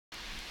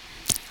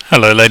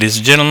Hello ladies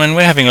and gentlemen,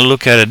 we're having a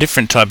look at a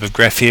different type of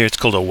graph here. It's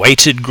called a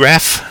weighted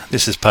graph.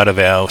 This is part of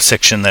our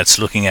section that's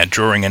looking at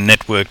drawing a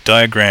network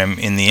diagram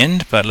in the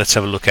end, but let's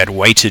have a look at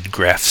weighted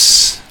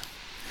graphs.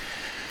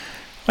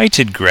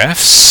 Weighted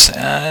graphs.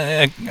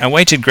 A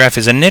weighted graph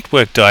is a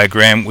network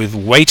diagram with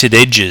weighted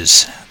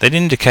edges that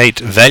indicate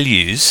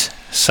values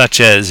such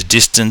as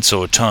distance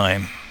or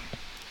time.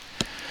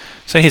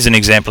 So here's an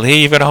example here.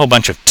 You've got a whole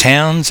bunch of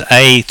towns,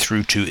 A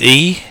through to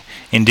E,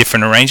 in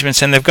different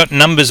arrangements, and they've got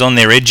numbers on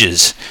their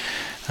edges.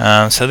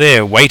 So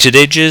they're weighted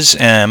edges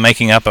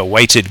making up a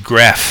weighted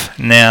graph.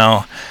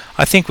 Now,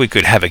 I think we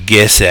could have a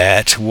guess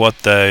at what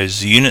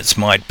those units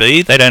might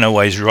be. They don't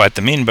always write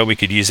them in, but we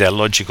could use our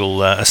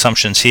logical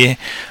assumptions here.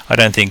 I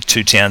don't think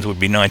two towns would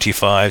be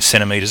 95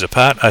 centimetres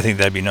apart. I think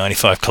they'd be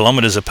 95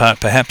 kilometres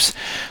apart perhaps.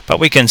 But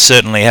we can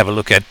certainly have a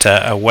look at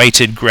a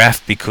weighted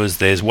graph because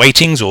there's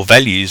weightings or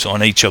values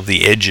on each of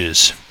the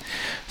edges.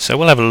 So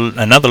we'll have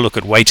another look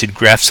at weighted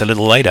graphs a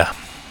little later.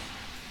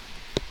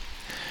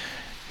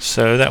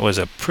 So that was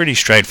a pretty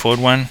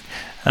straightforward one.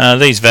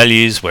 These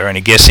values, we're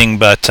only guessing,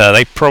 but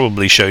they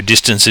probably show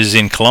distances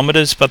in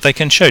kilometres, but they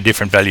can show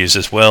different values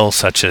as well,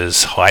 such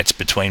as heights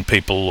between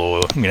people,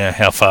 or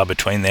how far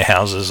between their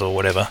houses or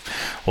whatever,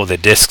 or their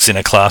desks in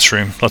a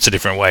classroom. Lots of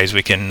different ways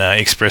we can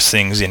express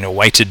things in a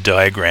weighted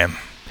diagram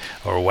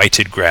or a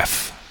weighted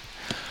graph.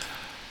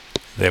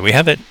 There we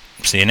have it.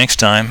 See you next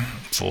time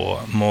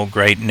for more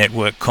great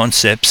network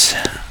concepts.